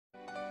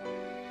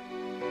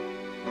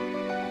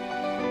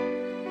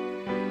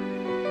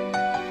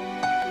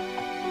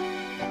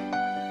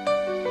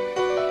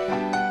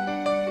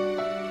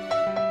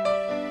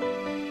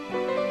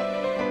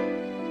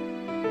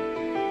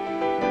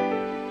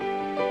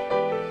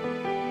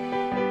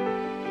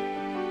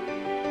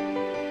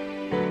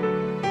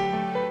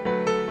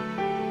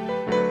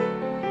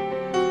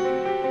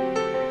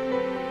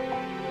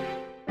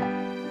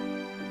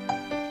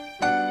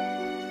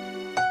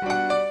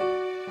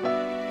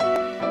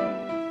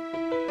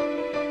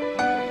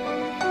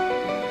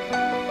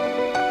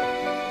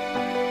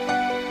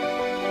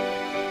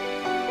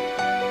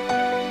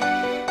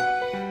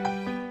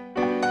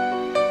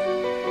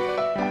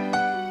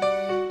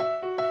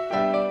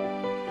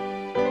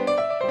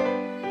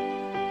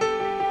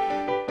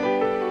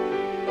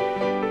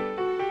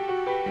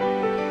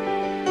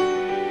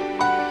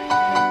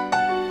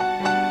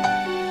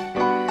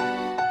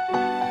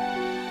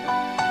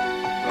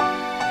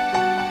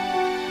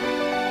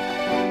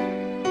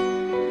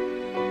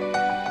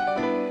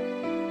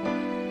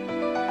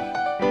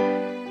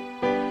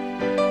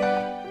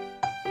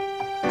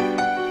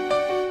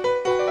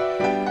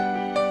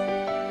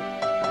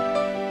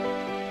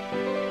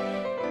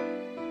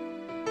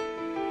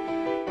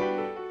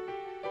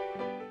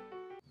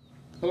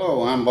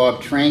Hello, I'm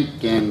Bob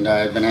Trinque, and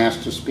I've been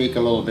asked to speak a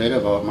little bit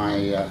about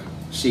my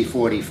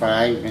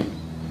C-45, and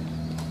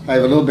I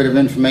have a little bit of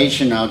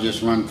information. I'll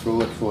just run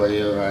through it for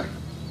you.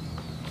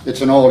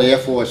 It's an old Air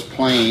Force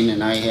plane,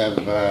 and I have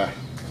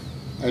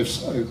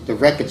the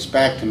record's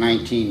back to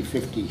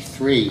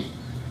 1953.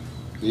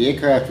 The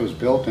aircraft was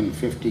built in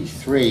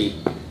 '53,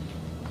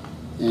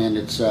 and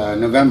it's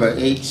November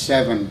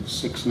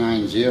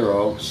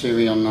 87690,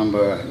 serial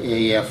number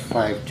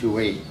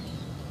AF528.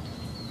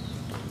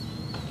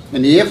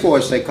 In the Air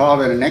Force, they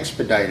called it an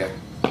expediter.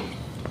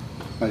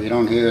 Well, you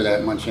don't hear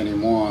that much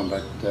anymore,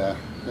 but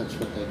that's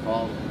what they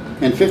called it.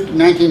 In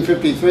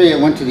 1953, it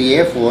went to the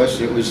Air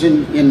Force. It was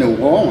in New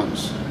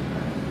Orleans.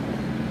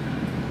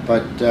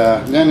 But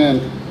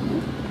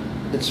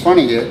it's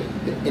funny,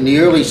 in the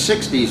early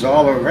 60s,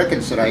 all the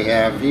records that I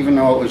have, even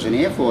though it was an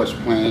Air Force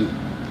plane,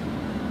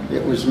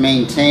 it was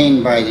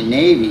maintained by the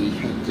Navy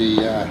at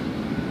the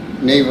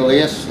Naval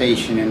Air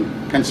Station in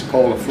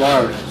Pensacola,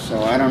 Florida.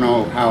 So I don't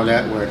know how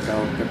that worked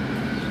out, but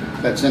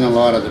that's in a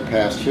lot of the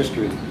past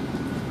history.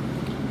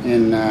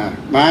 In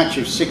March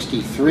of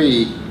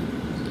 '63,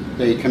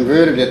 they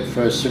converted it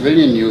for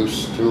civilian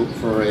use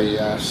for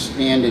a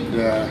standard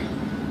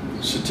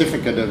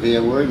certificate of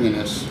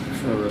airworthiness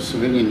for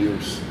civilian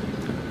use.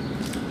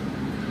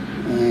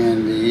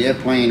 And the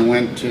airplane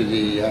went to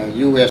the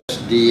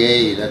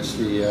USDA, that's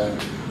the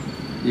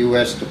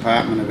U.S.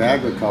 Department of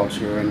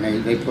Agriculture, and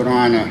they put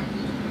on a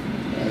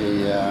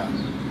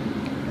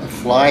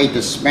fly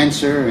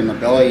dispenser in the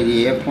belly of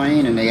the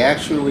airplane, and they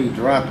actually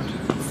dropped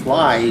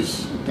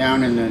flies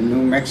down in the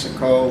New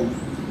Mexico,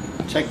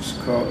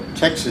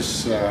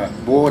 Texas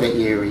border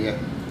area.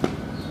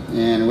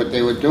 And what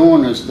they were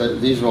doing is that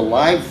these were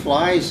live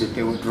flies that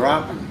they were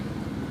dropping,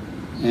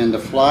 and the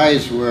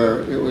flies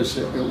were, it was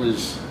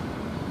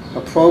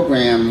a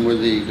program with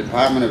the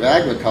Department of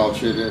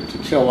Agriculture to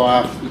kill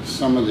off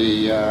some of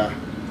the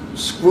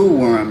screw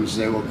worms,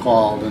 they were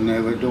called, and they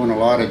were doing a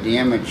lot of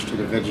damage to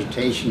the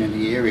vegetation in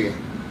the area.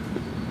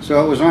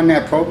 So it was on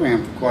that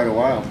program for quite a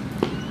while.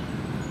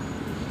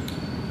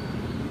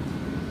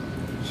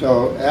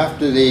 So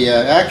after the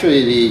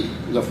actually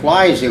the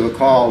flies, they were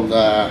called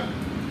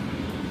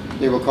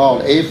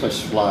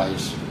aphis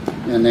flies,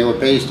 and they were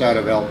based out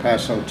of El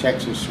Paso,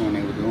 Texas, when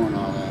they were doing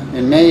all that.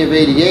 In May of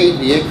 '88,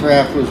 the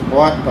aircraft was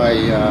bought by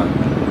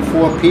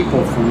 4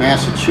 people from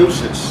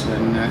Massachusetts,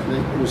 and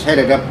it was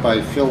headed up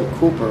by Phil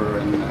Cooper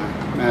in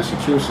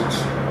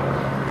Massachusetts.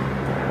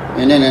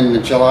 And then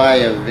in July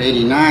of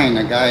 '89,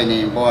 a guy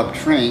named Bob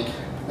Trinque,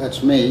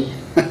 that's me,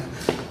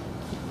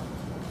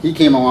 he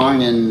came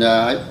along, and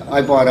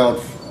I bought out,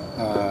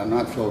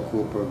 not Phil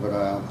Cooper,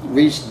 but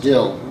Reese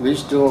Dill.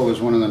 Reese Dill was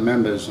one of the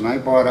members, and I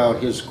bought out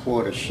his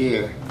quarter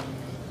share.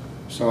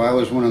 So I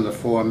was one of the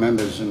 4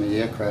 members in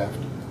the aircraft.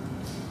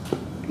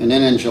 And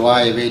then in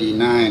July of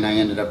 '89, I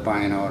ended up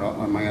buying out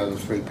all my other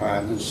 3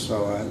 partners,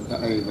 so I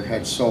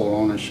had sole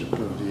ownership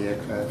of the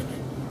aircraft.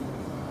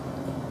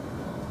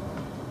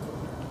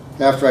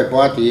 After I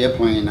bought the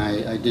airplane,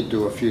 I did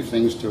do a few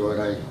things to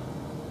it.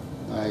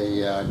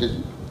 I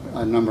did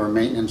a number of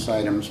maintenance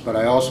items, but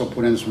I also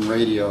put in some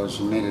radios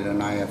and made it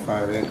an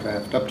IFR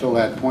aircraft. Up till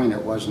that point,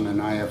 it wasn't an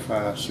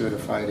IFR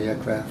certified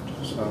aircraft,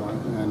 so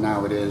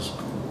now it is.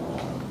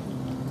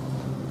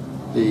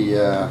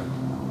 The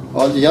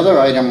other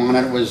item on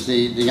it was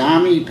the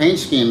Army paint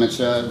scheme.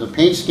 The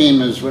paint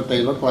scheme is what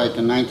they looked like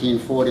in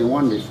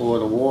 1941, before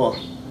the war.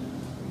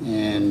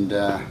 And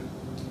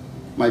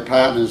my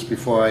partners,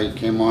 before I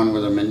came on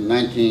with them in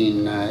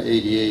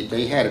 1988,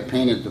 they had it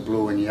painted the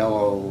blue and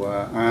yellow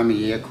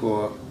Army Air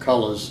Corps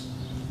colors,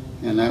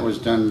 and that was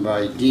done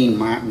by Dean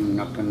Martin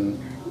up in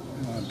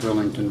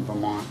Burlington,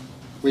 Vermont.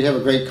 We have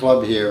a great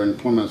club here in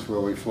Plymouth where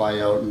we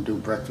fly out and do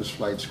breakfast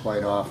flights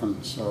quite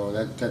often, so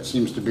that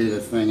seems to be the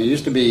thing. It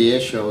used to be air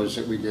shows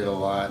that we did a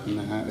lot, and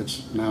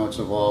now it's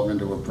evolved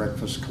into a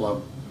breakfast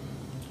club.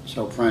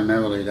 So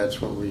primarily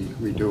that's what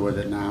we do with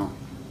it now.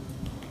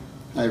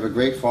 I have a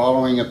great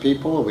following of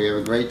people. We have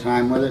a great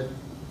time with it.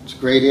 It's a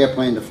great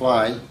airplane to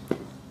fly,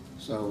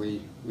 so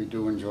we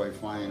do enjoy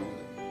flying with it.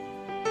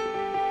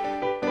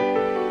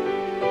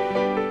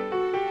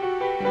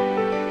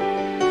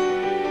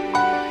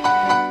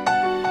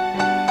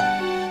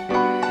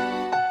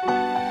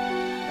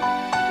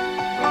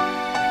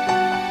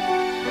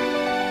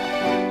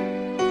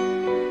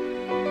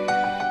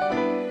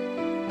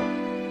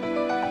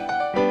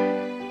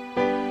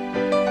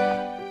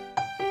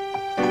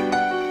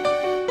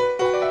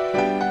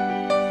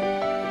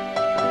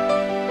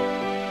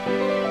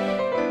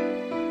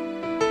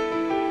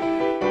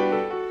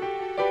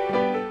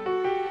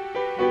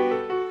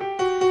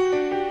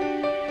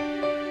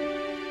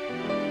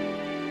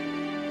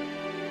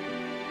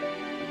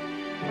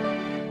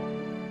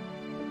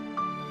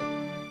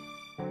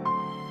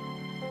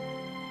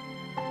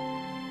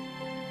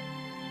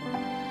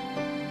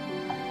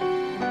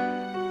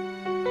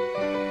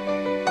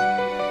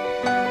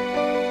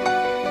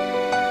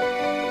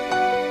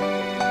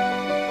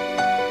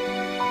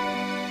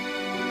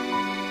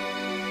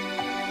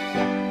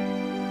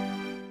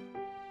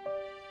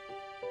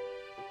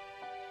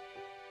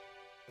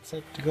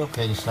 Set to go.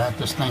 Okay, start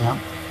this thing up.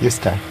 You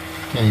start.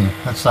 Okay,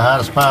 that's the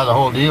hardest part of the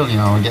whole deal, you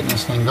know, getting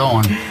this thing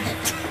going.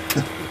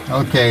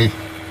 Okay.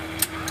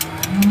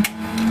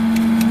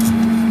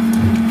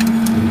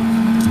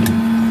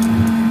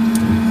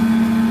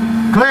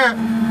 Clear!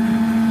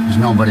 There's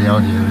nobody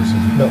out here, is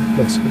there? No,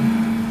 looks good.